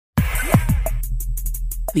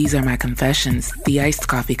These are my confessions, the iced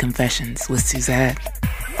coffee confessions with Suzette.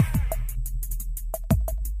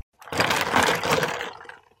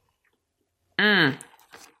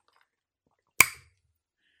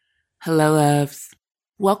 Hello, loves.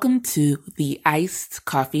 Welcome to the iced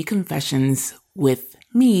coffee confessions with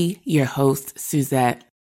me, your host, Suzette.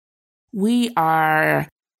 We are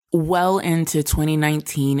well into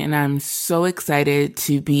 2019, and I'm so excited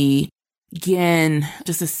to begin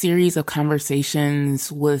just a series of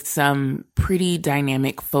conversations with some pretty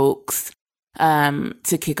dynamic folks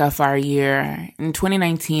to kick off our year. In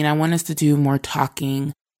 2019, I want us to do more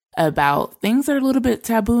talking about things that are a little bit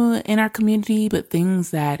taboo in our community, but things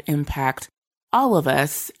that impact all of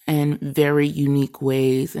us in very unique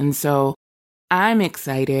ways. And so I'm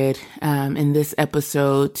excited in this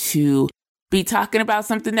episode to be talking about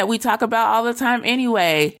something that we talk about all the time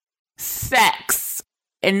anyway, sex.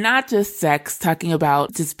 And not just sex, talking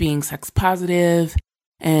about just being sex positive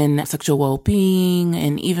and sexual well-being,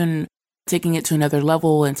 and even taking it to another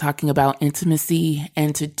level and talking about intimacy.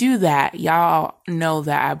 And to do that, y'all know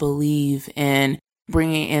that I believe in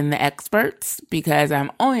bringing in the experts, because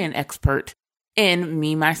I'm only an expert in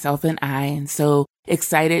me, myself, and I. And so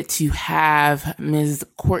excited to have Ms.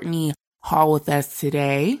 Courtney Hall with us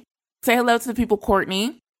today. Say hello to the people,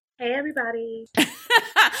 Courtney. Hey, everybody.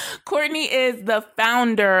 Courtney is the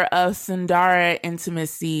founder of Sundara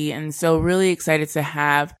Intimacy, and so really excited to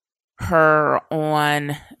have her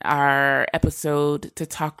on our episode to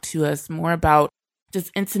talk to us more about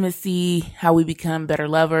just intimacy, how we become better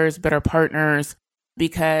lovers, better partners,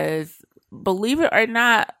 because believe it or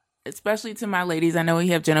not, especially to my ladies, I know we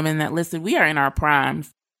have gentlemen that listen, we are in our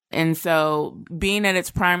primes. And so being at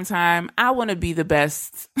its prime time, I want to be the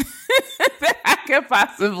best that I can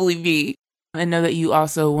possibly be. I know that you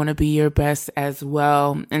also want to be your best as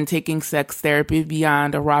well. And taking sex therapy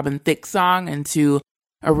beyond a Robin Thicke song into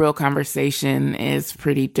a real conversation is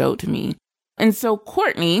pretty dope to me. And so,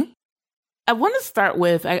 Courtney, I want to start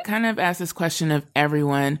with, I kind of ask this question of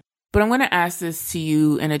everyone, but I'm going to ask this to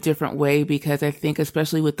you in a different way, because I think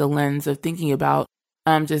especially with the lens of thinking about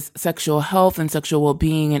just sexual health and sexual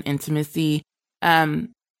well-being and intimacy,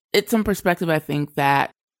 it's some perspective I think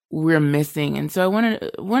that we're missing. And so I want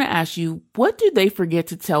to ask you, what do they forget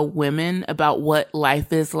to tell women about what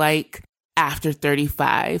life is like after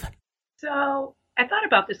 35? So I thought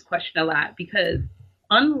about this question a lot, because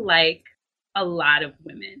unlike a lot of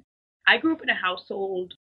women, I grew up in a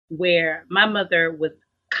household where my mother was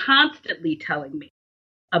constantly telling me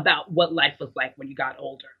about what life was like when you got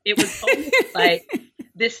older. It was almost like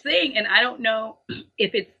this thing. And I don't know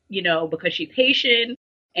if it's, because she's Haitian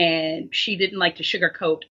and she didn't like to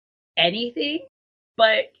sugarcoat anything,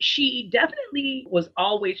 but she definitely was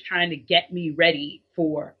always trying to get me ready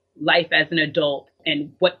for life as an adult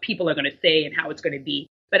and what people are going to say and how it's going to be.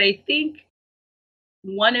 But I think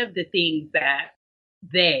one of the things that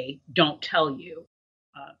they don't tell you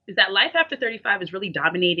is that life after 35 is really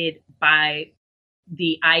dominated by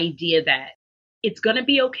the idea that it's going to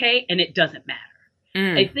be okay and it doesn't matter.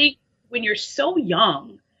 I think when you're so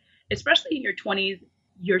young, especially in your 20s,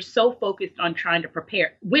 you're so focused on trying to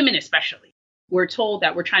prepare. Women especially, we're told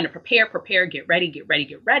that we're trying to prepare, get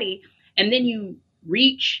ready. And then you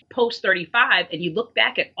reach post 35 and you look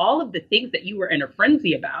back at all of the things that you were in a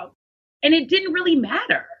frenzy about, and it didn't really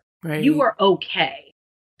matter. Right. You were okay.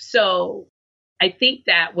 So I think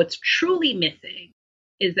that what's truly missing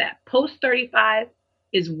is that post 35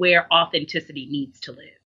 is where authenticity needs to live.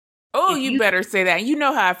 Oh, you better say that. You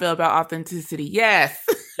know how I feel about authenticity. Yes.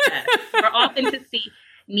 Yes, where authenticity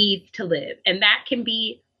needs to live. And that can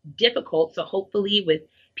be difficult. So hopefully with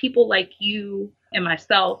people like you and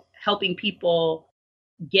myself helping people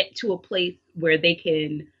get to a place where they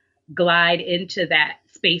can glide into that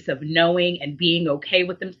space of knowing and being okay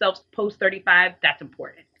with themselves post 35, that's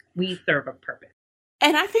important. We serve a purpose.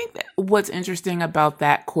 And I think that what's interesting about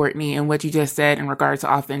that, Courtney, and what you just said in regards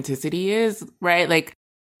to authenticity is, right, like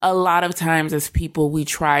a lot of times as people, we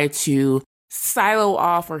try to silo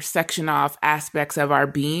off or section off aspects of our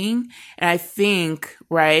being. And I think,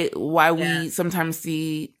 right, why we sometimes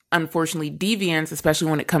see, unfortunately, deviance, especially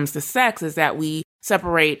when it comes to sex, is that we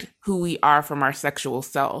separate who we are from our sexual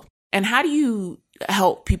self. And how do you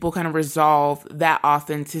help people kind of resolve that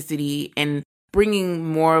authenticity and bringing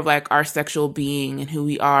more of like our sexual being and who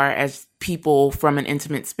we are as people from an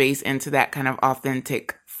intimate space into that kind of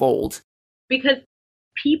authentic fold? Because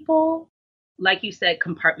people, like you said,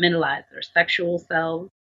 compartmentalize their sexual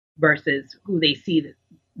selves versus who they see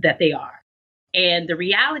that they are. And the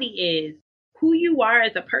reality is who you are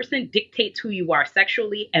as a person dictates who you are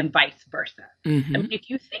sexually and vice versa. Mm-hmm. I mean, if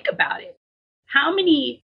you think about it, how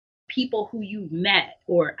many people who you've met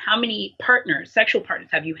or how many partners, sexual partners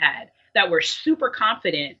have you had that were super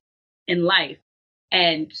confident in life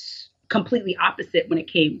and completely opposite when it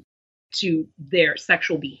came to their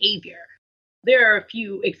sexual behavior? There are a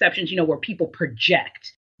few exceptions, where people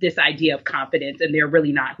project this idea of confidence and they're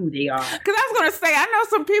really not who they are. Because I was going to say, I know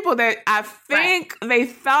some people that I think they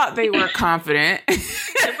thought they were confident.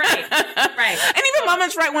 Right. And even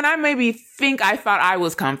moments, right, when I maybe think I thought I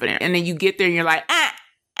was confident. And then you get there and you're like,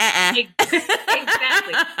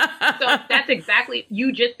 Exactly. So that's exactly,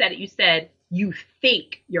 you just said it. You said you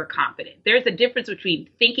think you're confident. There's a difference between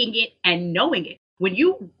thinking it and knowing it. When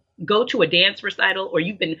you go to a dance recital or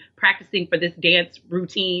you've been practicing for this dance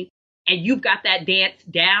routine and you've got that dance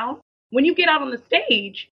down, when you get out on the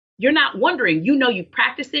stage, you're not wondering, you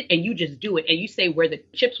practice it and you just do it. And you say where the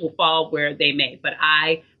chips will fall where they may, but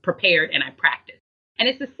I prepared and I practiced. And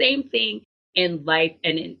it's the same thing in life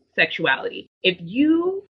and in sexuality. If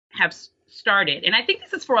you have started, and I think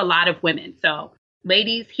this is for a lot of women, so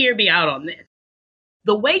ladies, hear me out on this.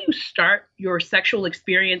 The way you start your sexual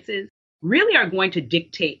experiences really are going to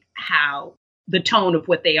dictate how the tone of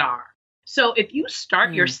what they are. So if you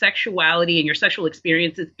start your sexuality and your sexual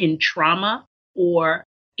experiences in trauma or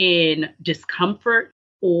in discomfort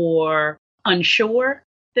or unsure,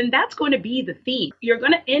 then that's going to be the theme. You're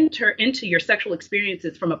going to enter into your sexual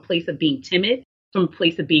experiences from a place of being timid, from a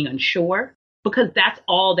place of being unsure, because that's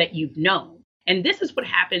all that you've known. And this is what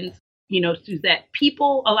happens, Suzette.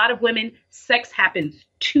 People, a lot of women, sex happens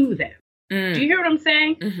to them. Do you hear what I'm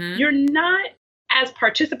saying? Mm-hmm. You're not as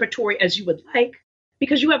participatory as you would like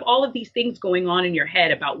because you have all of these things going on in your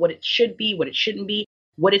head about what it should be, what it shouldn't be,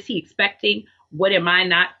 what is he expecting, what am I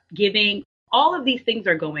not giving? All of these things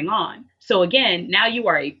are going on. So again, now you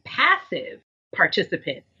are a passive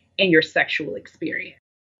participant in your sexual experience.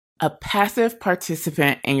 A passive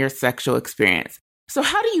participant in your sexual experience. So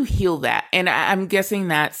how do you heal that? And I'm guessing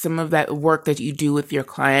that some of that work that you do with your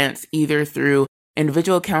clients, either through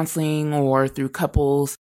individual counseling or through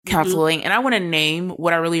couples counseling. Mm-hmm. And I want to name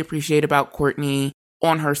what I really appreciate about Courtney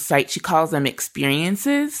on her site. She calls them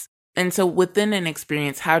experiences. And so within an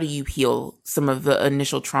experience, how do you heal some of the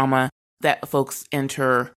initial trauma that folks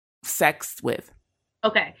enter sex with?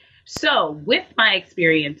 Okay. So with my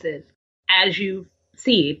experiences, as you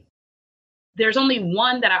see, there's only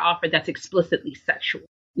one that I offer that's explicitly sexual.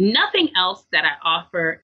 Nothing else that I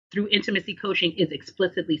offer through intimacy coaching is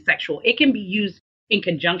explicitly sexual. It can be used in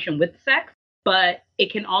conjunction with sex, but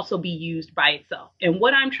it can also be used by itself. And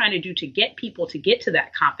what I'm trying to do to get people to get to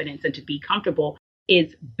that confidence and to be comfortable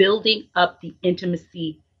is building up the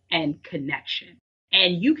intimacy and connection.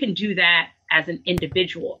 And you can do that as an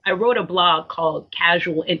individual. I wrote a blog called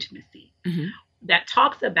Casual Intimacy that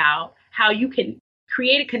talks about how you can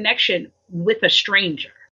create a connection with a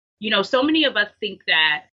stranger. So many of us think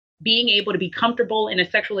that being able to be comfortable in a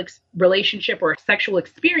sexual relationship or a sexual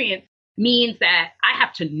experience means that I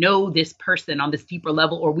have to know this person on this deeper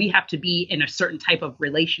level, or we have to be in a certain type of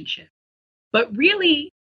relationship. But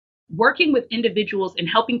really, working with individuals and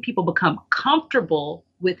helping people become comfortable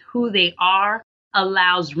with who they are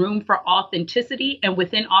allows room for authenticity. And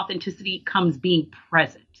within authenticity comes being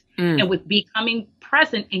present. And with becoming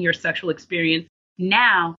present in your sexual experience,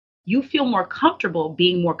 now you feel more comfortable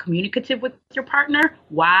being more communicative with your partner.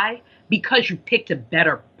 Why? Because you picked a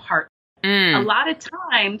better partner. A lot of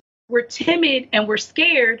times we're timid and we're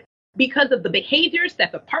scared because of the behaviors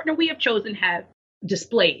that the partner we have chosen have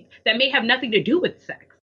displayed that may have nothing to do with sex.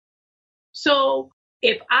 So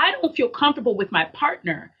if I don't feel comfortable with my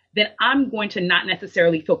partner, then I'm going to not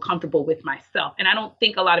necessarily feel comfortable with myself. And I don't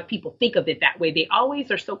think a lot of people think of it that way. They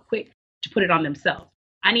always are so quick to put it on themselves.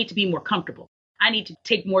 I need to be more comfortable. I need to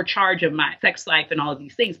take more charge of my sex life and all of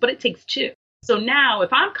these things, but it takes two. So now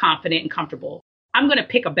if I'm confident and comfortable, I'm going to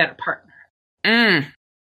pick a better partner.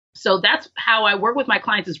 So that's how I work with my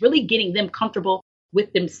clients, is really getting them comfortable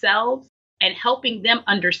with themselves and helping them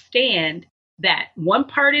understand that one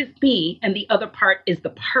part is me and the other part is the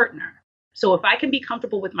partner. So if I can be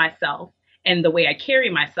comfortable with myself and the way I carry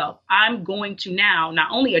myself, I'm going to now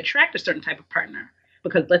not only attract a certain type of partner,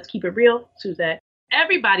 because let's keep it real, Suzette,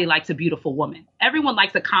 everybody likes a beautiful woman. Everyone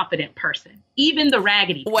likes a confident person, even the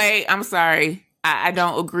raggedy. Wait, I'm sorry. I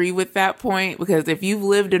don't agree with that point, because if you've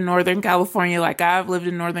lived in Northern California, like I've lived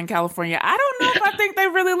in Northern California, I don't know if I think they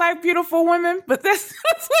really like beautiful women, but that's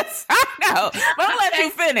what I know. But I'm going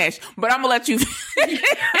to let you finish.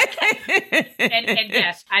 And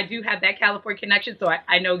yes, I do have that California connection, so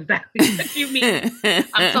I know exactly what you mean.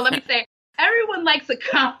 So let me say, everyone likes a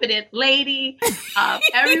confident lady.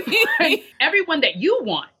 Everyone that you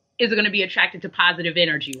want is going to be attracted to positive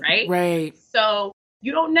energy, right? Right. So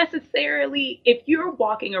You don't necessarily, if you're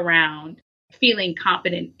walking around feeling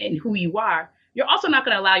confident in who you are, you're also not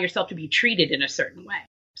going to allow yourself to be treated in a certain way.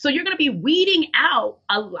 So you're going to be weeding out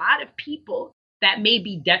a lot of people that may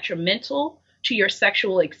be detrimental to your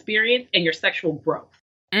sexual experience and your sexual growth.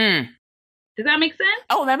 Mm. Does that make sense?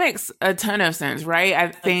 Oh, that makes a ton of sense, right? I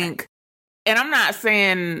think, and I'm not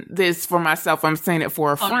saying this for myself, I'm saying it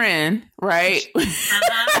for a friend, right?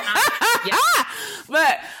 Yeah.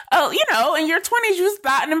 But, in your 20s, you was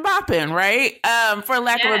botting and bopping, right? For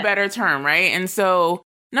lack of a better term, right? And so,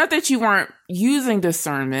 not that you weren't using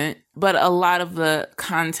discernment, but a lot of the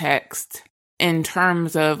context in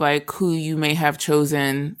terms of like who you may have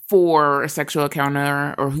chosen for a sexual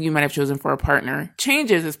encounter or who you might have chosen for a partner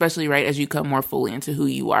changes, especially right as you come more fully into who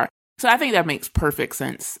you are. So I think that makes perfect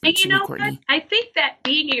sense. And you know what? I think that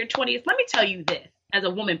being in your 20s, let me tell you this, as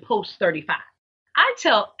a woman post 35, I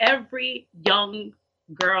tell every young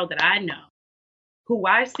girl that I know who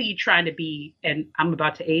I see trying to be, and I'm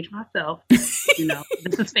about to age myself, this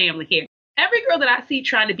is family here. Every girl that I see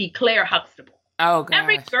trying to be Claire Huxtable. Oh, gosh.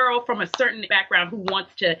 Every girl from a certain background who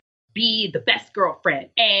wants to be the best girlfriend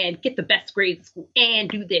and get the best grades in school and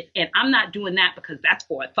do this. And I'm not doing that because that's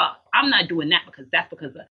for a thought. I'm not doing that because that's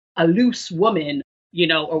because of a loose woman,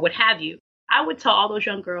 or what have you. I would tell all those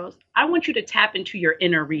young girls, I want you to tap into your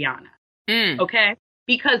inner Rihanna. Okay?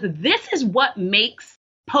 Because this is what makes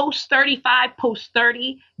post 35, post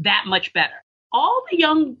 30 that much better. All the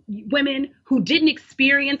young women who didn't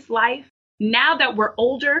experience life, now that we're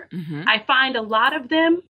older, I find a lot of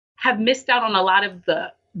them have missed out on a lot of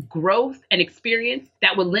the growth and experience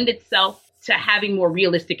that would lend itself to having more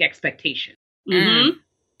realistic expectations.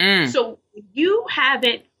 So you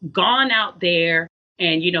haven't gone out there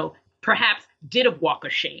and, perhaps did a walk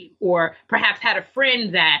of shame, or perhaps had a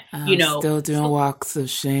friend that, still doing walks of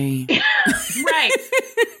shame. Right.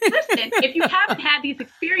 Listen, if you haven't had these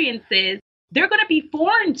experiences, they're going to be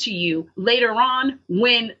foreign to you later on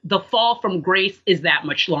when the fall from grace is that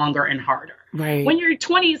much longer and harder. Right. When you're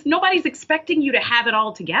 20s, nobody's expecting you to have it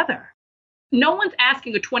all together. No one's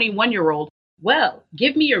asking a 21-year-old, well,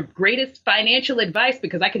 give me your greatest financial advice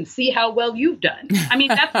because I can see how well you've done. I mean,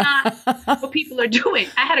 that's not what people are doing.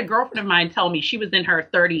 I had a girlfriend of mine tell me, she was in her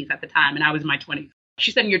 30s at the time and I was in my 20s.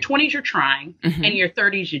 She said, in your 20s, you're trying, and in your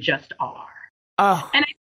 30s, you just are. Oh, and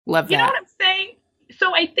love that. You know what I'm saying?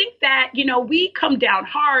 So I think that, we come down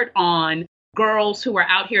hard on girls who are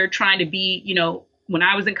out here trying to be, when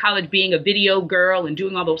I was in college, being a video girl and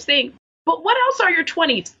doing all those things. But what else are your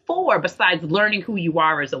 20s for besides learning who you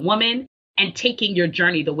are as a woman and taking your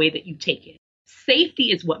journey the way that you take it?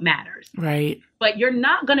 Safety is what matters. Right. But you're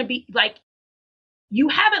not going to be you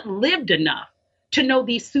haven't lived enough to know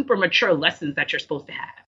these super mature lessons that you're supposed to have.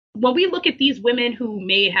 When we look at these women who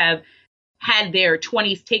may have had their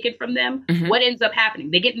 20s taken from them, what ends up happening?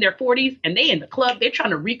 They get in their 40s and they in the club, they're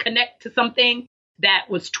trying to reconnect to something that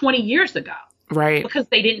was 20 years ago. Right. Because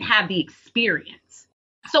they didn't have the experience.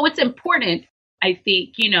 So it's important, I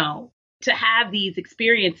think, to have these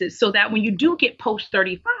experiences so that when you do get post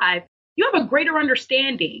 35, you have a greater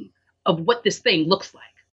understanding of what this thing looks like.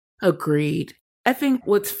 Agreed. I think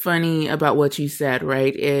what's funny about what you said,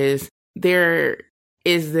 right, is there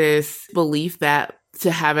is this belief that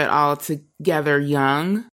to have it all together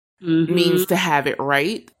young means to have it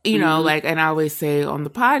right. And I always say on the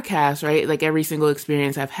podcast, right, like every single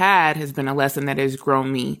experience I've had has been a lesson that has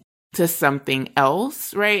grown me to something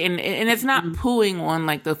else, right? And it's not pooing on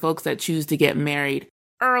like the folks that choose to get married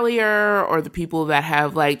earlier or the people that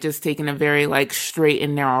have like just taken a very like straight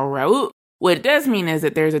and narrow route. What it does mean is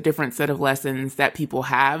that there's a different set of lessons that people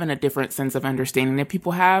have and a different sense of understanding that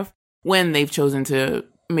people have when they've chosen to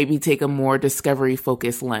maybe take a more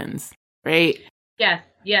discovery-focused lens, right? Yes.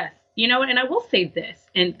 And I will say this,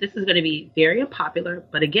 and this is going to be very unpopular,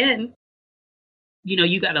 but again,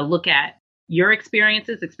 you got to look at your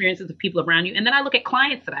experiences of people around you. And then I look at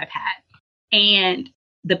clients that I've had. And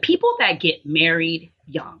the people that get married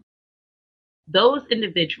young, those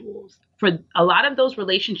individuals, for a lot of those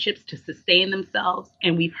relationships to sustain themselves,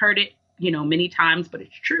 and we've heard it, many times, but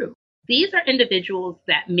it's true. These are individuals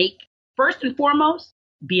that make, first and foremost,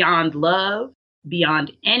 beyond love,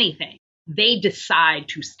 beyond anything, they decide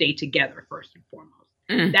to stay together first and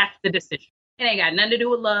foremost. That's the decision. It ain't got nothing to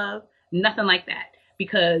do with love, nothing like that.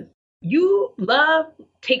 Because love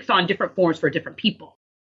takes on different forms for different people.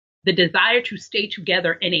 The desire to stay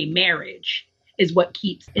together in a marriage is what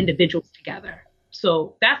keeps individuals together.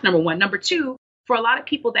 So that's number one. Number two, for a lot of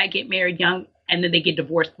people that get married young and then they get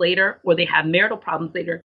divorced later or they have marital problems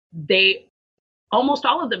later, almost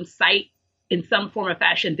all of them cite in some form or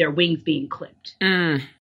fashion their wings being clipped.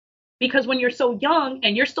 Because when you're so young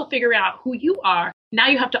and you're still figuring out who you are, now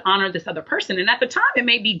you have to honor this other person. And at the time, it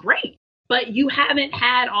may be great, but you haven't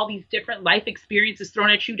had all these different life experiences thrown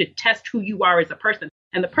at you to test who you are as a person.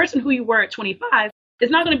 And the person who you were at 25 is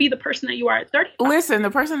not going to be the person that you are at 30. Listen, the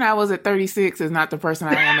person I was at 36 is not the person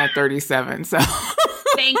I am at 37. So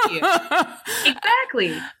thank you.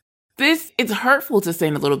 Exactly. It's hurtful to say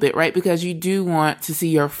in a little bit, right? Because you do want to see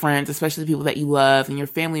your friends, especially people that you love and your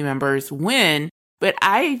family members, win. But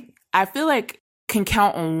I feel like can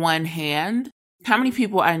count on one hand how many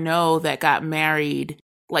people I know that got married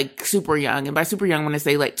like super young. And by super young, when I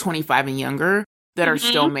say like 25 and younger, that are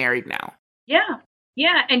still married now. Yeah.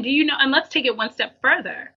 Yeah. And do you know, and let's take it one step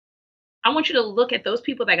further. I want you to look at those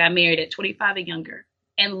people that got married at 25 and younger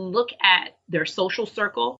and look at their social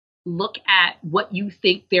circle. Look at what you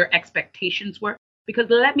think their expectations were. Because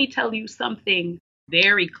let me tell you something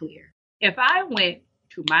very clear. If I went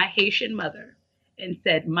to my Haitian mother and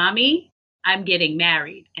said, Mommy, I'm getting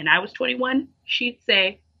married, and I was 21, she'd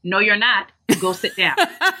say, no, you're not. Go sit down.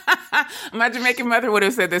 My Jamaican mother would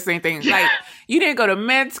have said the same thing. Like, you didn't go to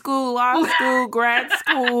med school, law school, grad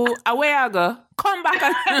school. Away I go. Come back.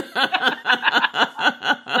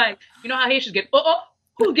 Like, you know how Haitians get,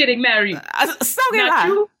 who's getting married? So not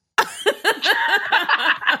you. So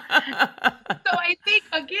I think,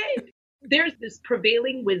 again, there's this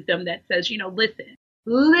prevailing wisdom that says, listen,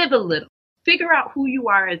 live a little, figure out who you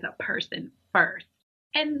are as a person first,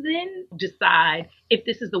 and then decide if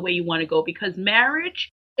this is the way you want to go, because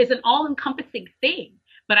marriage is an all-encompassing thing.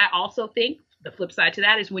 But I also think the flip side to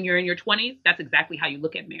that is when you're in your 20s, that's exactly how you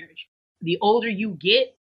look at marriage. The older you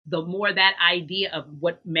get, the more that idea of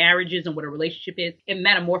what marriage is and what a relationship is, it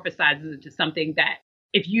metamorphosizes into something that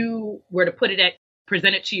if you were to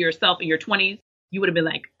present it to yourself in your 20s, you would have been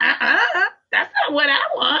like, that's not what I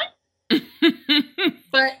want.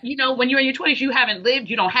 But, when you're in your 20s, you haven't lived,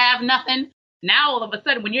 you don't have nothing. Now, all of a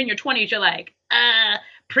sudden, when you're in your 20s, you're like,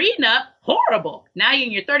 prenup, horrible. Now you're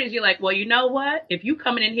in your 30s, you're like, well, you know what? If you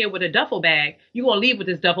coming in here with a duffel bag, you're going to leave with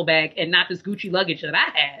this duffel bag and not this Gucci luggage that I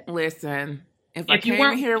had. Listen, if I came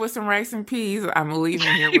in here with some rice and peas, I'm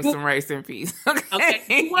leaving here with some rice and peas. Okay.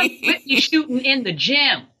 You weren't with me shooting in the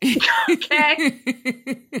gym. Okay.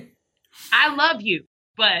 I love you.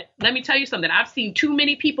 But let me tell you something. I've seen too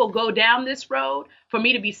many people go down this road for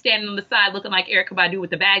me to be standing on the side looking like Erykah Badu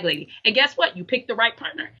with the bag lady. And guess what? You picked the right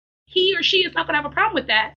partner. He or she is not going to have a problem with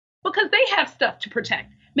that because they have stuff to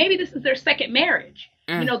protect. Maybe this is their second marriage.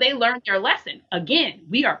 They learned their lesson. Again,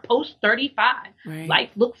 we are post 35. Right. Life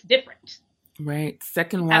looks different. Right.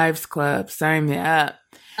 Second Wives Club. Sign me up.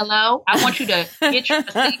 Hello? I want you to get your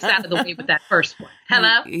mistakes out of the way with that first one.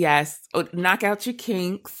 Hello? Yes. Knock out your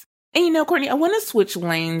kinks. And Courtney, I want to switch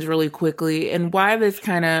lanes really quickly. And why this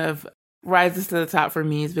kind of rises to the top for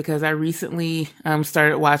me is because I recently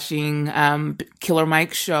started watching Killer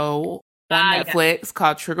Mike's show on Netflix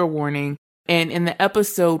called Trigger Warning. And in the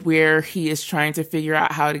episode where he is trying to figure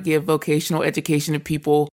out how to give vocational education to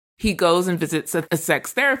people, he goes and visits a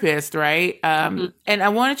sex therapist, right? And I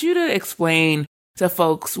wanted you to explain to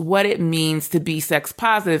folks what it means to be sex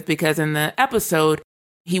positive, because in the episode,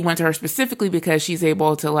 he went to her specifically because she's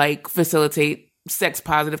able to facilitate sex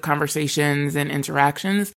positive conversations and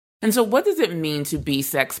interactions. And so what does it mean to be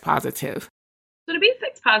sex positive? So to be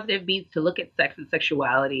sex positive means to look at sex and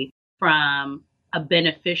sexuality from a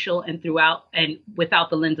beneficial and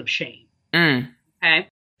without the lens of shame. Okay.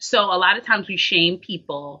 So a lot of times we shame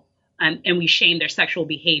people and we shame their sexual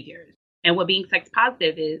behaviors. And what being sex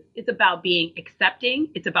positive is, it's about being accepting,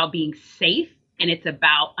 it's about being safe, and it's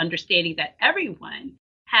about understanding that everyone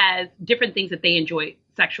has different things that they enjoy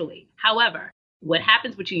sexually. However, what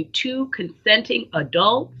happens between two consenting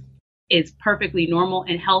adults is perfectly normal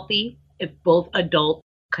and healthy if both adults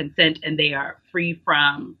consent and they are free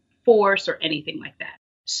from force or anything like that.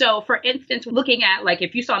 So for instance, looking at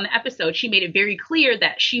if you saw in the episode, she made it very clear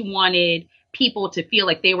that she wanted people to feel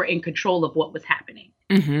like they were in control of what was happening.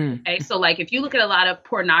 Okay. So if you look at a lot of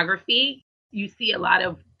pornography, you see a lot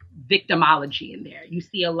of victimology in there. You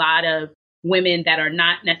see a lot of women that are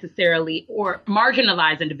not necessarily or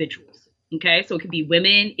marginalized individuals. Okay. So it could be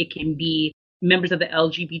women. It can be members of the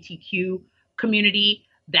LGBTQ community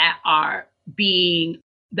that are being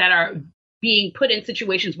put in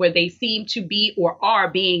situations where they seem to be or are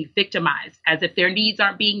being victimized, as if their needs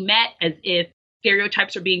aren't being met, as if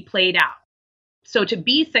stereotypes are being played out. So to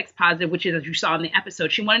be sex positive, which is, as you saw in the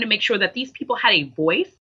episode, she wanted to make sure that these people had a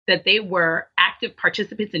voice, that they were active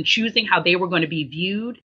participants in choosing how they were going to be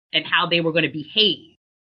viewed and how they were going to behave.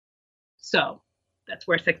 So that's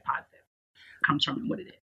where sex positive comes from and what it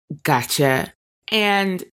is. Gotcha.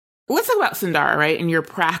 And let's talk about Sundara, right? And your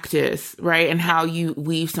practice, right? And how you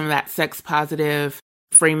weave some of that sex positive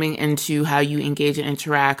framing into how you engage and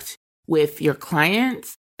interact with your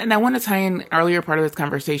clients. And I want to tie in earlier part of this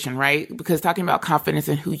conversation, right? Because talking about confidence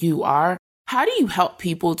in who you are, how do you help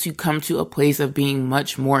people to come to a place of being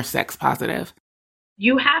much more sex positive?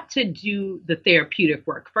 You have to do the therapeutic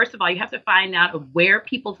work. First of all, you have to find out of where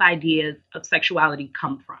people's ideas of sexuality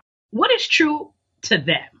come from. What is true to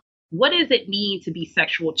them? What does it mean to be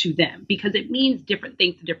sexual to them? Because it means different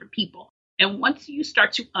things to different people. And once you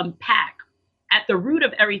start to unpack, at the root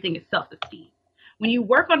of everything is self-esteem. When you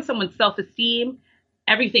work on someone's self-esteem,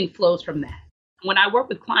 everything flows from that. When I work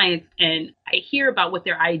with clients and I hear about what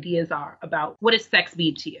their ideas are about what does sex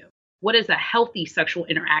mean to you? What is a healthy sexual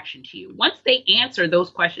interaction to you? Once they answer those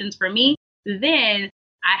questions for me, then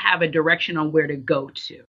I have a direction on where to go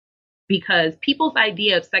to. Because people's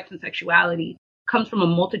idea of sex and sexuality comes from a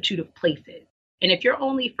multitude of places. And if your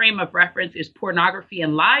only frame of reference is pornography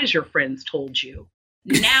and lies your friends told you,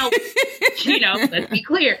 now, let's be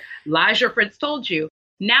clear, lies your friends told you.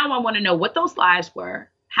 Now I want to know what those lies were.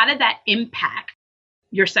 How did that impact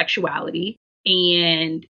your sexuality?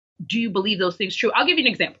 And do you believe those things true? I'll give you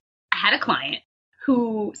an example. I had a client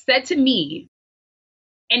who said to me,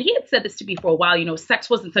 and he had said this to me for a while, sex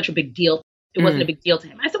wasn't such a big deal. It wasn't a big deal to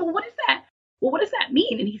him. I said, well, what is that? Well, what does that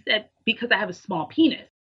mean? And he said, because I have a small penis.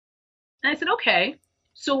 And I said, okay,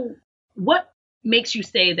 so what makes you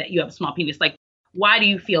say that you have a small penis? Like, why do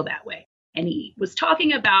you feel that way? And he was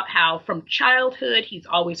talking about how from childhood, he's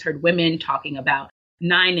always heard women talking about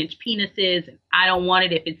 9-inch penises. And I don't want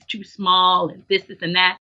it if it's too small and this and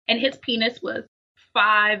that. And his penis was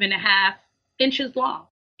 5.5 inches long.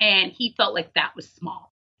 And he felt like that was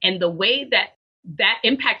small. And the way that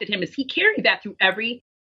impacted him is he carried that through every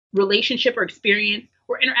relationship or experience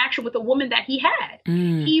or interaction with a woman that he had.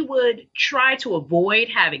 He would try to avoid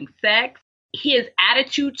having sex. His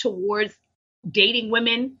attitude towards dating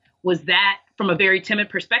women was that from a very timid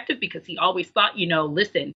perspective, because he always thought,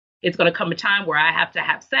 listen, it's going to come a time where I have to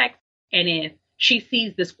have sex. And if she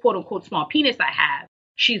sees this quote unquote small penis I have,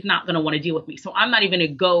 she's not going to want to deal with me. So I'm not even going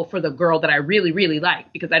to go for the girl that I really, really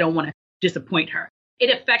like because I don't want to disappoint her.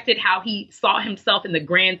 It affected how he saw himself in the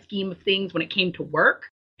grand scheme of things when it came to work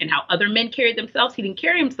and how other men carried themselves. He didn't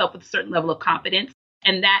carry himself with a certain level of confidence,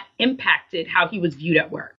 and that impacted how he was viewed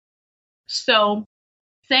at work. So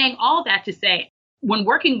saying all that to say, when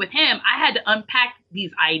working with him, I had to unpack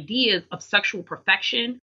these ideas of sexual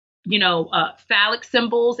perfection, phallic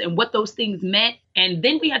symbols and what those things meant. And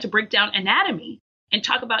then we had to break down anatomy and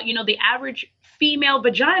talk about, the average female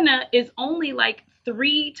vagina is only like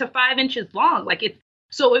 3 to 5 inches long.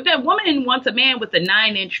 So if that woman wants a man with a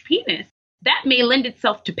 9-inch penis, that may lend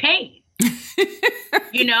itself to pain,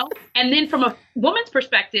 And then from a woman's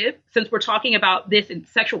perspective, since we're talking about this in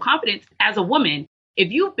sexual confidence as a woman,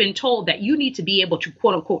 if you've been told that you need to be able to,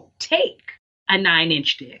 quote unquote, take a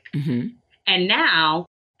 9-inch dick, and now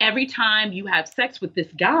every time you have sex with this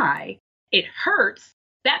guy, it hurts,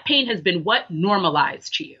 that pain has been what?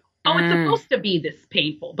 Normalized to you. Oh, it's supposed to be this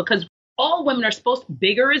painful because all women are supposed to,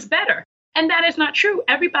 bigger is better. And that is not true.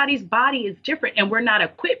 Everybody's body is different and we're not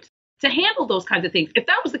equipped to handle those kinds of things. If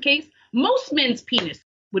that was the case, most men's penis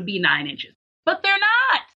would be 9 inches, but they're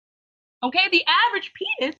not. Okay. The average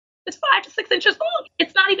penis is 5 to 6 inches long.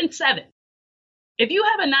 It's not even 7. If you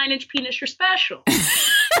have a 9-inch penis, you're special. You're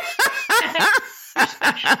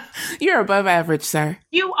special. You're above average, sir.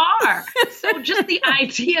 You are. So just the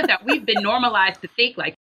idea that we've been normalized to think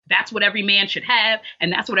like that's what every man should have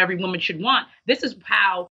and that's what every woman should want. This is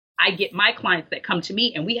how I get my clients that come to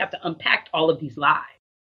me, and we have to unpack all of these lies.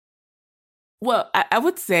 Well, I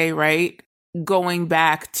would say, right, going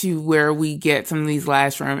back to where we get some of these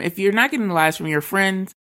lies from, if you're not getting the lies from your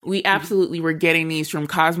friends, we absolutely were getting these from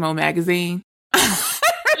Cosmo magazine.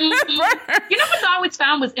 What I always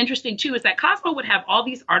found was interesting, too, is that Cosmo would have all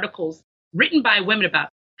these articles written by women about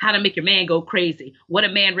how to make your man go crazy, what a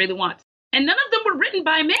man really wants. And none of them were written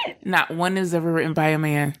by men. Not one is ever written by a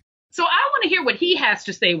man. So I want to hear what he has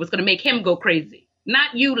to say was going to make him go crazy.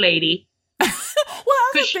 Not you, lady. Well,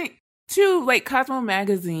 I also think, too, like Cosmo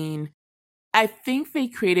magazine, I think they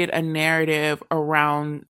created a narrative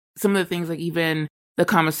around some of the things like even the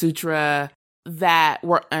Kama Sutra that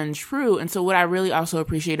were untrue. And so what I really also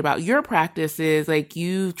appreciate about your practice is like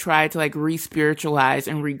you try to like re-spiritualize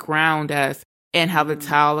and reground us and how the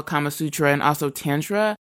Tao, the Kama Sutra, and also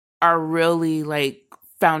Tantra are really like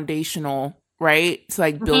foundational, right? To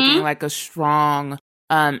like building like a strong,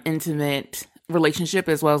 intimate relationship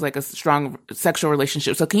as well as like a strong sexual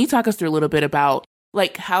relationship. So can you talk us through a little bit about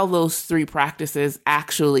like how those three practices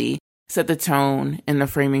actually set the tone and the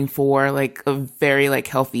framing for like a very like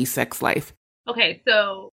healthy sex life? Okay,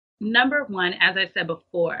 so number one, as I said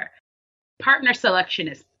before, partner selection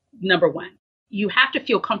is number one. You have to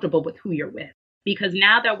feel comfortable with who you're with, because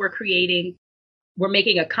now that we're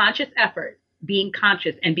making a conscious effort. Being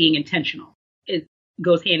conscious and being intentional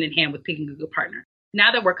goes hand in hand with picking a good partner.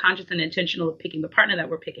 Now that we're conscious and intentional of picking the partner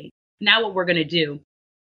that we're picking, now what we're going to do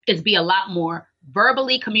is be a lot more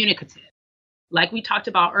verbally communicative. Like we talked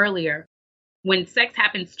about earlier, when sex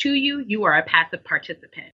happens to you, you are a passive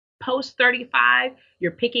participant. Post 35,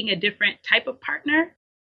 you're picking a different type of partner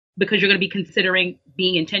because you're going to be considering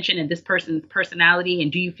being intention in this person's personality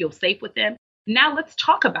and do you feel safe with them? Now let's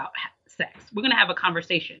talk about sex. We're going to have a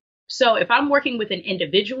conversation. So if I'm working with an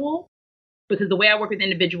individual, because the way I work with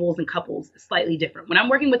individuals and couples is slightly different. When I'm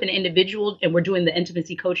working with an individual and we're doing the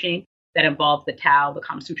intimacy coaching that involves the Tao, the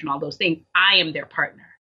Kama Sutra, and all those things, I am their partner.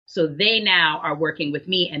 So they now are working with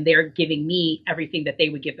me and they're giving me everything that they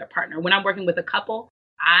would give their partner. When I'm working with a couple,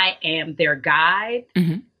 I am their guide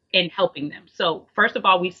in helping them. So first of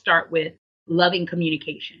all, we start with loving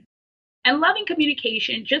communication. And loving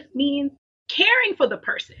communication just means caring for the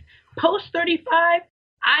person. Post 35,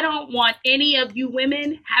 I don't want any of you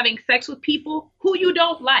women having sex with people who you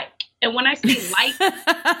don't like. And when I say like,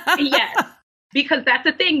 yes, because that's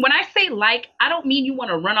the thing. When I say like, I don't mean you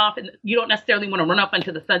want to run off and you don't necessarily want to run off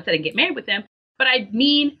into the sunset and get married with them, but I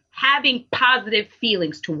mean having positive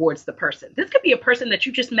feelings towards the person. This could be a person that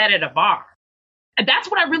you just met at a bar. And that's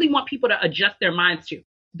what I really want people to adjust their minds to.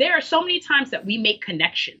 There are so many times that we make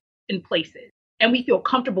connections in places and we feel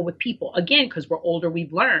comfortable with people. Again, because we're older,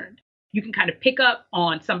 we've learned. You can kind of pick up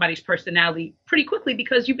on somebody's personality pretty quickly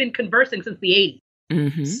because you've been conversing since the 80s.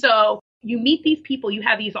 Mm-hmm. So you meet these people, you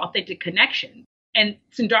have these authentic connections. And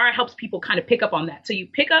Sundara helps people kind of pick up on that. So you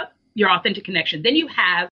pick up your authentic connection. Then you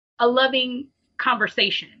have a loving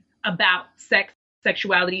conversation about sex,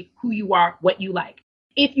 sexuality, who you are, what you like.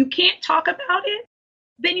 If you can't talk about it,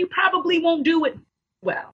 then you probably won't do it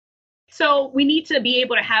well. So we need to be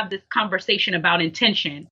able to have this conversation about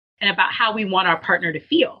intention and about how we want our partner to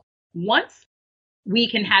feel. Once we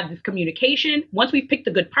can have this communication, once we've picked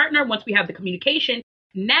a good partner, once we have the communication,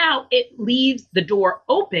 now it leaves the door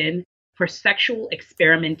open for sexual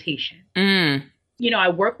experimentation. You know, I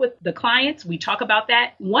work with the clients. We talk about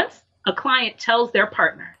that. Once a client tells their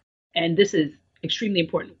partner, and this is extremely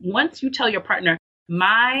important, once you tell your partner,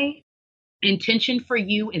 my intention for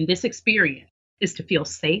you in this experience is to feel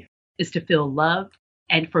safe, is to feel loved,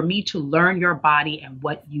 and for me to learn your body and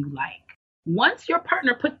what you like. Once your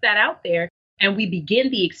partner puts that out there and we begin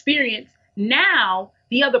the experience, now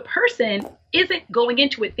the other person isn't going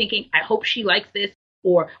into it thinking, I hope she likes this,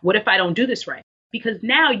 or what if I don't do this right? Because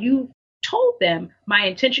now you've told them, my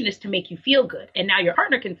intention is to make you feel good. And now your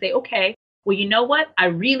partner can say, okay, well, you know what? I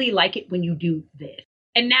really like it when you do this.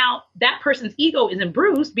 And now that person's ego isn't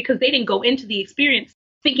bruised because they didn't go into the experience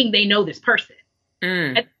thinking they know this person.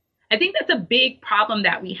 I think that's a big problem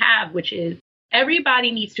that we have, which is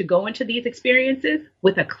everybody needs to go into these experiences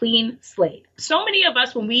with a clean slate. So many of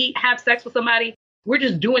us, when we have sex with somebody, we're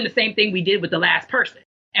just doing the same thing we did with the last person.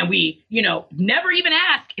 And we, never even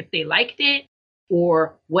ask if they liked it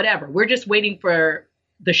or whatever. We're just waiting for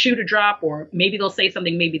the shoe to drop, or maybe they'll say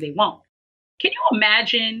something, maybe they won't. Can you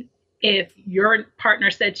imagine if your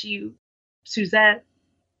partner said to you, Suzette,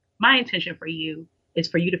 my intention for you is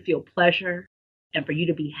for you to feel pleasure and for you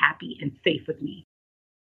to be happy and safe with me.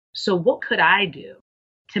 So what could I do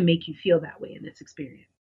to make you feel that way in this experience?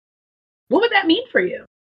 What would that mean for you?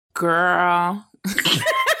 Girl.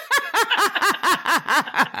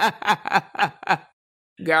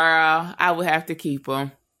 Girl, I would have to keep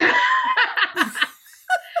them.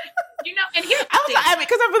 And here's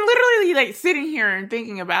because I've been literally like sitting here and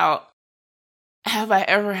thinking about, have I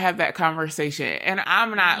ever had that conversation? And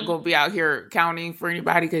I'm not going to be out here counting for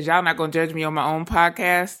anybody because y'all not going to judge me on my own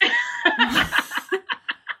podcast.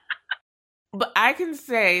 But I can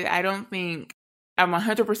say I don't think, I'm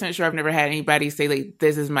 100% sure I've never had anybody say, like,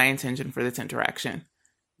 this is my intention for this interaction.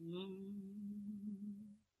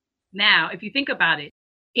 Now, if you think about it,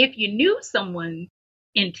 if you knew someone's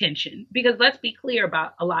intention, because let's be clear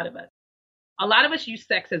about a lot of us use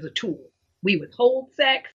sex as a tool. We withhold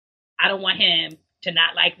sex. I don't want him to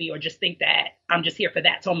not like me or just think that I'm just here for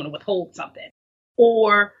that, so I'm going to withhold something.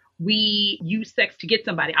 Or we use sex to get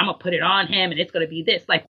somebody. I'm going to put it on him and it's going to be this.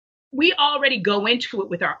 Like, we already go into it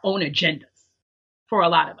with our own agendas for a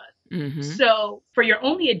lot of us. Mm-hmm. So for your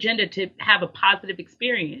only agenda to have a positive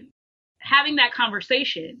experience, having that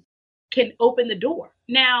conversation can open the door.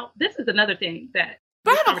 Now, this is another thing that...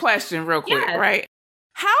 But I have a question real quick, right?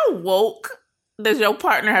 How woke does your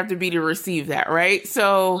partner have to be to receive that, right?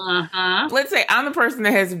 So let's say I'm the person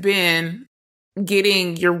that has been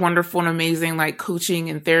getting your wonderful and amazing like coaching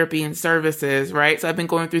and therapy and services, right? So I've been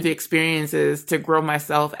going through the experiences to grow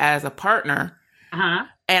myself as a partner. And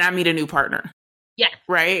I meet a new partner. Yes.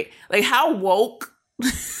 Right? Like how woke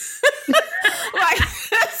like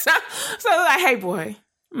so like, hey boy,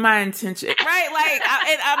 my intention, right? Like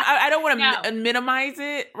I don't want to minimize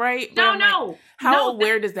it, right? But like, how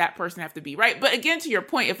aware does that person have to be, right? But again, to your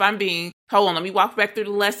point, if I'm being, hold on, let me walk back through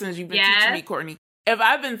the lessons you've been teaching me, Courtney. If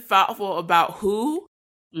I've been thoughtful about who,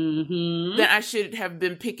 then I should have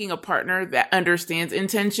been picking a partner that understands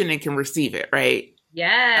intention and can receive it, right?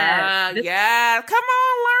 Yes. Yeah. Come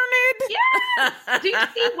on, learn it. Yeah. Do you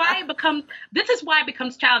see why this is why it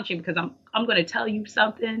becomes challenging, because I'm going to tell you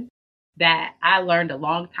something that I learned a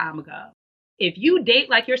long time ago. If you date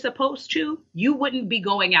like you're supposed to, you wouldn't be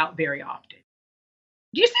going out very often.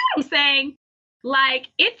 Do you see what I'm saying? Like,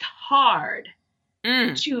 it's hard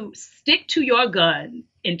to stick to your gun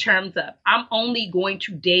in terms of, I'm only going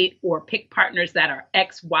to date or pick partners that are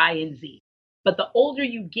X, Y, and Z. But the older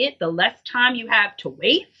you get, the less time you have to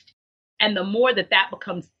waste, and the more that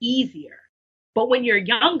becomes easier. But when you're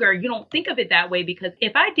younger, you don't think of it that way, because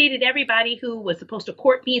if I dated everybody who was supposed to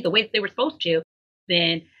court me the way they were supposed to,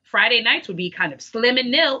 then Friday nights would be kind of slim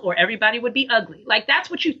and nil, or everybody would be ugly. Like,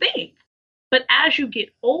 that's what you think. But as you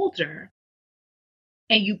get older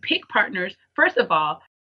and you pick partners, first of all,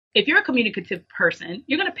 if you're a communicative person,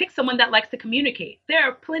 you're going to pick someone that likes to communicate. There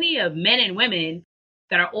are plenty of men and women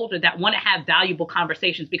that are older that want to have valuable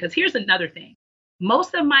conversations, because here's another thing.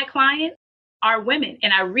 Most of my clients are women,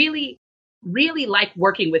 and I really, really like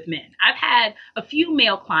working with men. I've had a few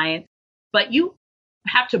male clients, but you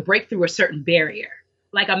have to break through a certain barrier.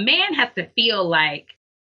 Like, a man has to feel like,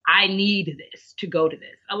 I need this to go to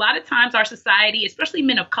this. A lot of times our society, especially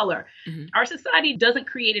men of color, our society doesn't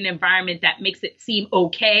create an environment that makes it seem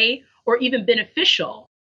okay or even beneficial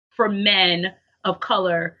for men of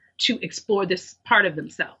color to explore this part of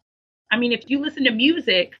themselves. I mean, if you listen to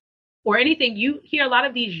music or anything, you hear a lot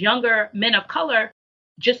of these younger men of color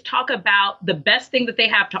just talk about the best thing that they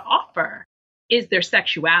have to offer is their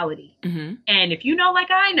sexuality. And if you know,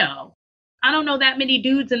 like I know, I don't know that many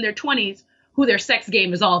dudes in their 20s who their sex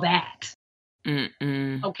game is all that.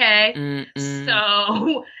 Okay?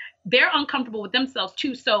 So they're uncomfortable with themselves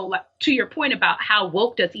too. So, like, to your point about how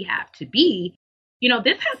woke does he have to be,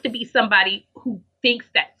 this has to be somebody who thinks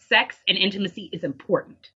that sex and intimacy is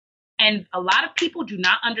important. And a lot of people do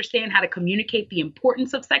not understand how to communicate the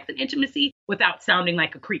importance of sex and intimacy without sounding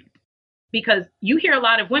like a creep. Because you hear a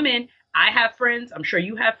lot of women, I have friends, I'm sure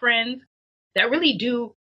you have friends, that really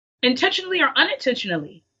do, intentionally or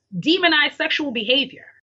unintentionally, demonize sexual behavior.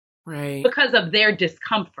 Right. Because of their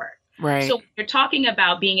discomfort. Right. So you're talking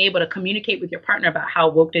about being able to communicate with your partner about how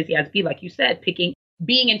woke does he have to be, like you said,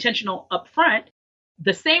 being intentional up front.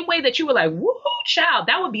 The same way that you were like, woohoo, child,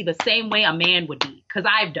 that would be the same way a man would be, because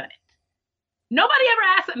I've done it. Nobody ever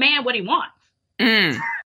asks a man what he wants.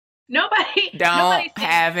 Nobody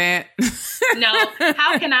haven't. No,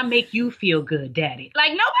 how can I make you feel good, daddy?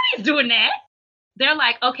 Like, nobody's doing that. They're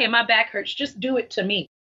like, okay, my back hurts. Just do it to me.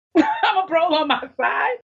 I'm a bro on my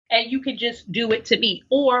side, and you can just do it to me.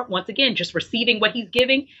 Or, once again, just receiving what he's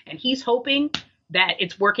giving, and he's hoping that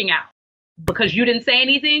it's working out because you didn't say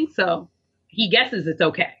anything. So he guesses it's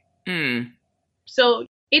okay. So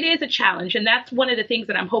it is a challenge. And that's one of the things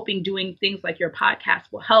that I'm hoping doing things like your podcast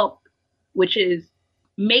will help, which is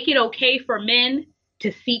make it okay for men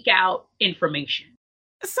to seek out information.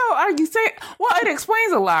 So are you saying, well, it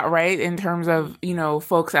explains a lot, right? In terms of,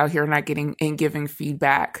 folks out here not getting and giving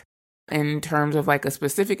feedback in terms of like a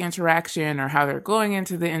specific interaction or how they're going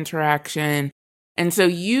into the interaction. And so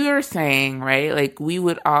you're saying, right, like we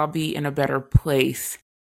would all be in a better place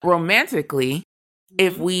romantically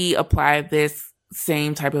if we apply this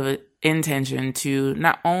same type of intention to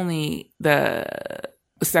not only the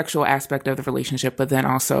sexual aspect of the relationship, but then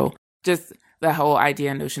also just the whole idea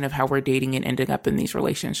and notion of how we're dating and ending up in these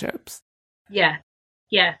relationships. Yeah.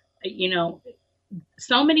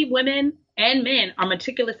 So many women and men are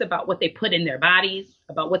meticulous about what they put in their bodies,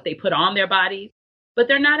 about what they put on their bodies, but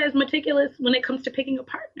they're not as meticulous when it comes to picking a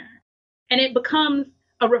partner. And it becomes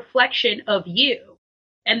a reflection of you.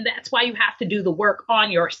 And that's why you have to do the work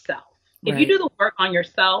on yourself. If you do the work on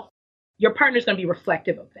yourself, your partner's going to be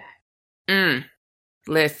reflective of that.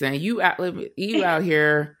 Listen, you out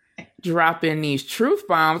here dropping these truth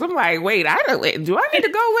bombs. I'm like, wait, do I need to go lay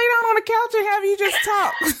down on the couch and have you just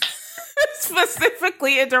talk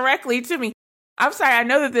specifically and directly to me? I'm sorry, I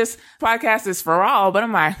know that this podcast is for all, but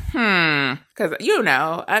I'm like, because,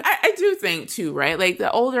 I do think too, right? Like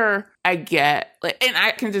the older I get, like, and I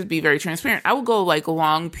can just be very transparent. I will go like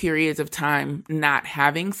long periods of time not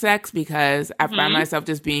having sex because I find myself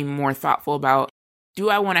just being more thoughtful about, do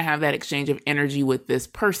I want to have that exchange of energy with this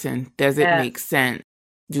person? Does it make sense?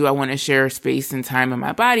 Do I want to share space and time in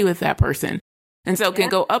my body with that person? And so it can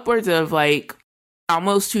go upwards of like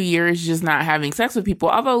almost 2 years just not having sex with people.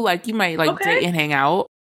 Although like you might like date and hang out.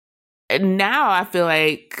 And now I feel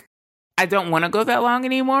like I don't want to go that long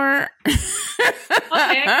anymore.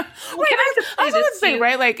 Okay. Wait, I was going to say,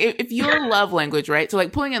 right? Like if your love language, right? So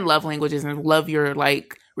like pulling in love languages and love your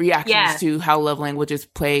like reactions to how love languages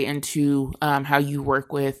play into how you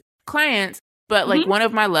work with clients. But like one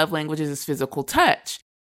of my love languages is physical touch,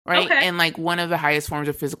 right? Okay. And like one of the highest forms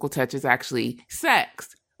of physical touch is actually sex,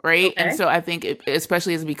 right? Okay. And so I think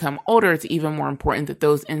especially as we become older, it's even more important that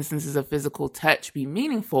those instances of physical touch be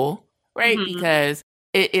meaningful, right? Because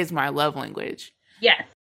it is my love language. Yes.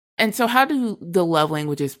 And so how do the love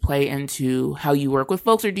languages play into how you work with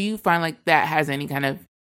folks? Or do you find like that has any kind of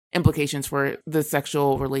implications for the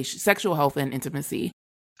sexual health and intimacy?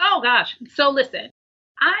 Oh, gosh. So listen,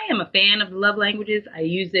 I am a fan of the love languages. I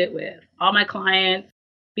use it with all my clients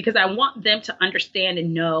because I want them to understand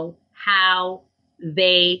and know how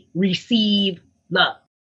they receive love.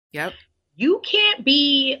 Yep. You can't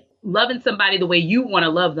be loving somebody the way you want to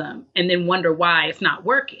love them and then wonder why it's not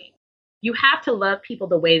working. You have to love people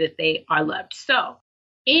the way that they are loved. So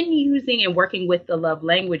in using and working with the love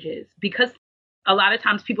languages, because a lot of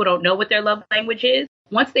times people don't know what their love language is,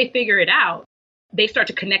 once they figure it out, they start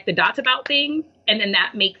to connect the dots about things, and then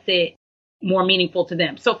that makes it more meaningful to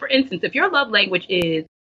them. So for instance, if your love language is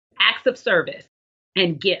acts of service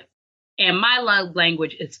and gift, and my love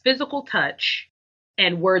language is physical touch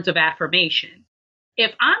and words of affirmation,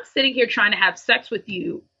 if I'm sitting here trying to have sex with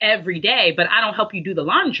you every day, but I don't help you do the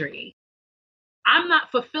laundry, I'm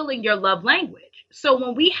not fulfilling your love language. So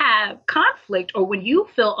when we have conflict or when you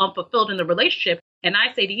feel unfulfilled in the relationship and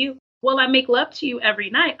I say to you, well, I make love to you every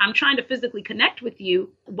night. I'm trying to physically connect with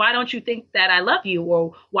you. Why don't you think that I love you?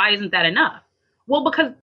 Or why isn't that enough? Well,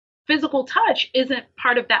 because physical touch isn't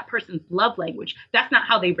part of that person's love language. That's not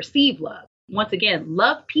how they receive love. Once again,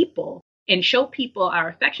 love people and show people our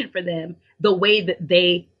affection for them the way that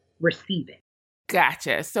they receive it.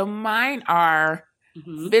 Gotcha. So mine are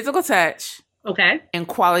physical touch. Okay. And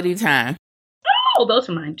quality time. Oh, those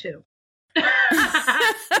are mine too.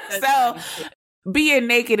 So being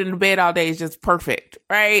naked in the bed all day is just perfect,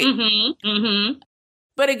 right?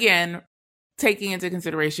 But again, taking into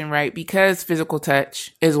consideration, right, because physical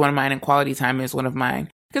touch is one of mine and quality time is one of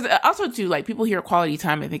mine. Because also too, like people hear quality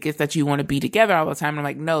time and think it's that you want to be together all the time. And I'm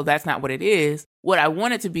like, no, that's not what it is. What I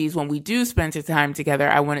want it to be is when we do spend time together,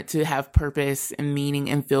 I want it to have purpose and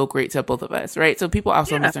meaning and feel great to both of us, right? So people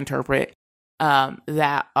also misinterpret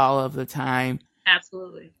that all of the time.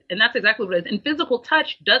 Absolutely. And that's exactly what it is. And physical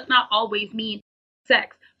touch does not always mean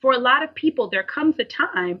sex. For a lot of people, there comes a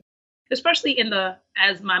time, especially in the,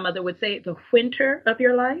 as my mother would say, the winter of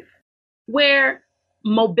your life, where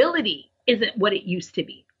mobility isn't what it used to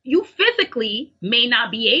be. You physically may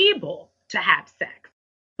not be able to have sex,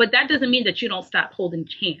 but that doesn't mean that you don't stop holding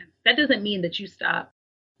hands. That doesn't mean that you stop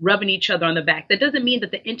rubbing each other on the back. That doesn't mean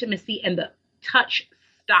that the intimacy and the touch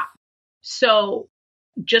stop. So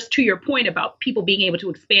just to your point about people being able to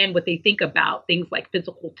expand what they think about things like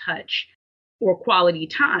physical touch or quality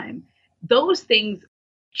time, those things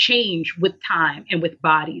change with time and with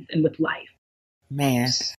bodies and with life. Man.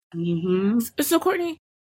 So Courtney,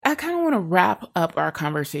 I kind of want to wrap up our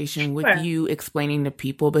conversation with you explaining to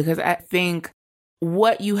people, because I think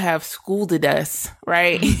what you have schooled us,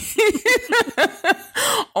 right,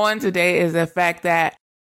 on today is the fact that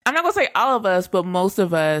I'm not going to say all of us, but most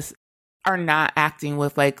of us are not acting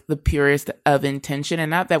with like the purest of intention, and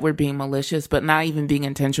not that we're being malicious, but not even being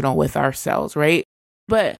intentional with ourselves, right?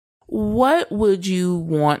 But what would you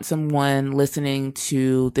want someone listening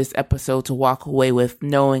to this episode to walk away with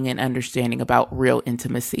knowing and understanding about real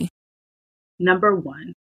intimacy? Number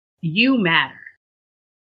one, you matter.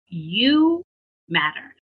 You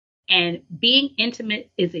matter. And being intimate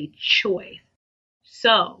is a choice.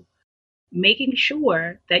 So making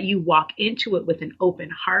sure that you walk into it with an open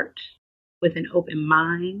heart, with an open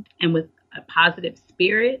mind, and with a positive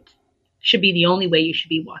spirit should be the only way you should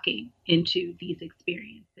be walking into these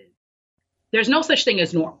experiences. There's no such thing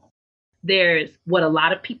as normal. There's what a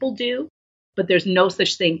lot of people do, but there's no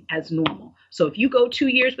such thing as normal. So if you go 2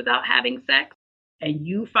 years without having sex and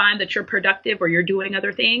you find that you're productive or you're doing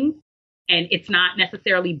other things and it's not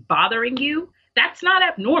necessarily bothering you, that's not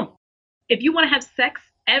abnormal. If you want to have sex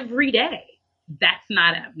every day, that's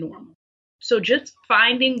not abnormal. So just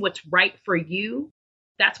finding what's right for you,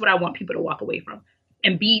 that's what I want people to walk away from.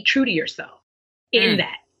 and be true to yourself in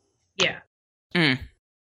that. Yeah.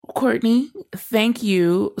 Courtney, thank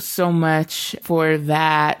you so much for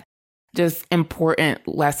that just important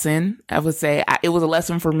lesson. I would say it was a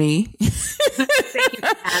lesson for me.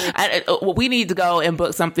 We need to go and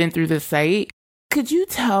book something through the site. Could you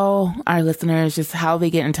tell our listeners just how they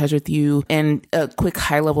get in touch with you and a quick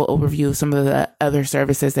high-level overview of some of the other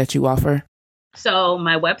services that you offer? So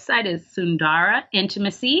my website is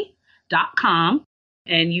sundaraintimacy.com,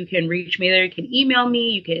 and you can reach me there. You can email me.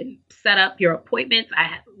 You can set up your appointments.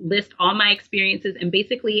 I list all my experiences, and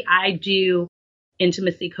basically I do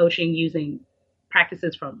intimacy coaching using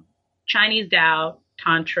practices from Chinese Tao,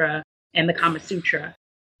 Tantra, and the Kama Sutra.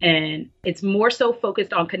 And it's more so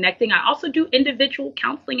focused on connecting. I also do individual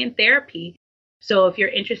counseling and therapy. So if you're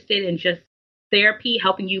interested in just therapy,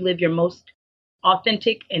 helping you live your most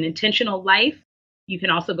authentic and intentional life, you can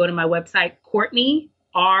also go to my website, Courtney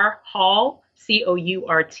R. Hall,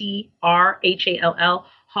 COURTRHALL,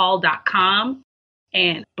 hall.com,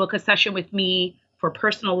 and book a session with me for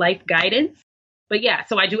personal life guidance. But yeah,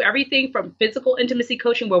 so I do everything from physical intimacy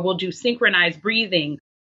coaching, where we'll do synchronized breathing,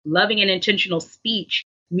 loving and intentional speech,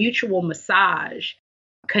 mutual massage,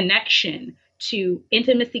 connection, to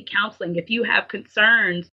intimacy counseling. If you have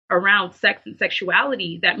concerns around sex and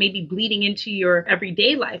sexuality that may be bleeding into your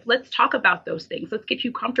everyday life, let's talk about those things. Let's get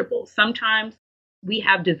you comfortable. Sometimes we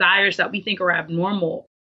have desires that we think are abnormal,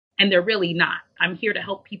 and they're really not. I'm here to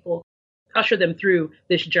help people usher them through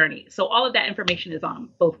this journey. So all of that information is on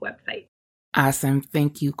both websites. Awesome.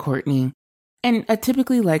 Thank you, Courtney. And I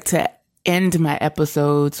typically like to end my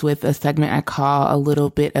episodes with a segment I call a little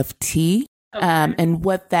bit of tea. Okay. And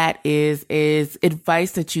what that is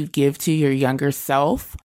advice that you'd give to your younger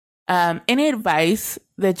self. Any advice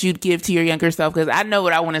that you'd give to your younger self, because I know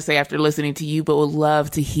what I want to say after listening to you, but would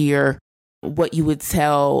love to hear what you would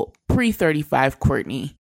tell pre-35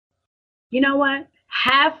 Courtney. You know what?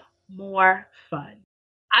 Have more fun.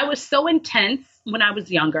 I was so intense when I was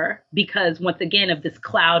younger because, once again, of this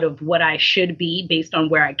cloud of what I should be based on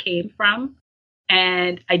where I came from.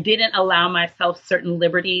 And I didn't allow myself certain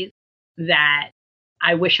liberties that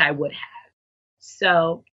I wish I would have.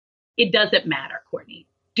 So it doesn't matter, Courtney.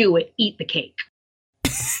 Do it. Eat the cake.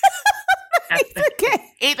 Eat the cake.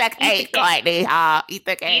 Eat the cake, Courtney. Eat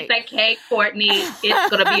the cake. Eat the cake, Courtney. It's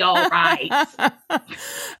going to be all right.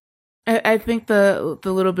 I think the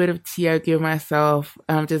little bit of tea I give myself,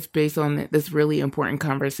 just based on this really important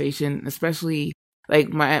conversation, especially like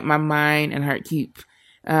my mind and heart keep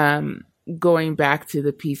going back to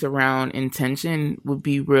the piece around intention, would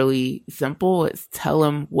be really simple. It's tell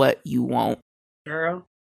them what you want. Girl.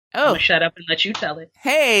 I'm gonna shut up and let you tell it.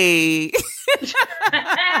 Hey.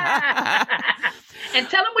 And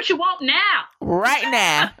tell him what you want now. Right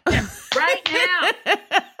now. Right now.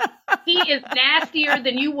 He is nastier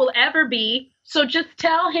than you will ever be. So just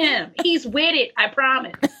tell him. He's with it. I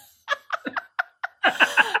promise.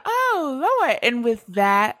 Oh, Lord. And with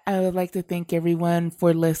that, I would like to thank everyone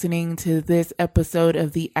for listening to this episode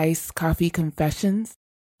of the Iced Coffee Confessions.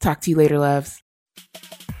 Talk to you later, loves.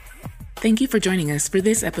 Thank you for joining us for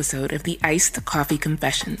this episode of the Iced Coffee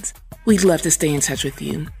Confessions. We'd love to stay in touch with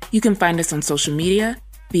you. You can find us on social media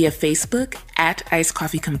via Facebook at Iced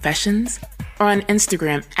Coffee Confessions or on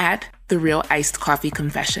Instagram at The Real Iced Coffee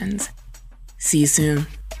Confessions. See you soon.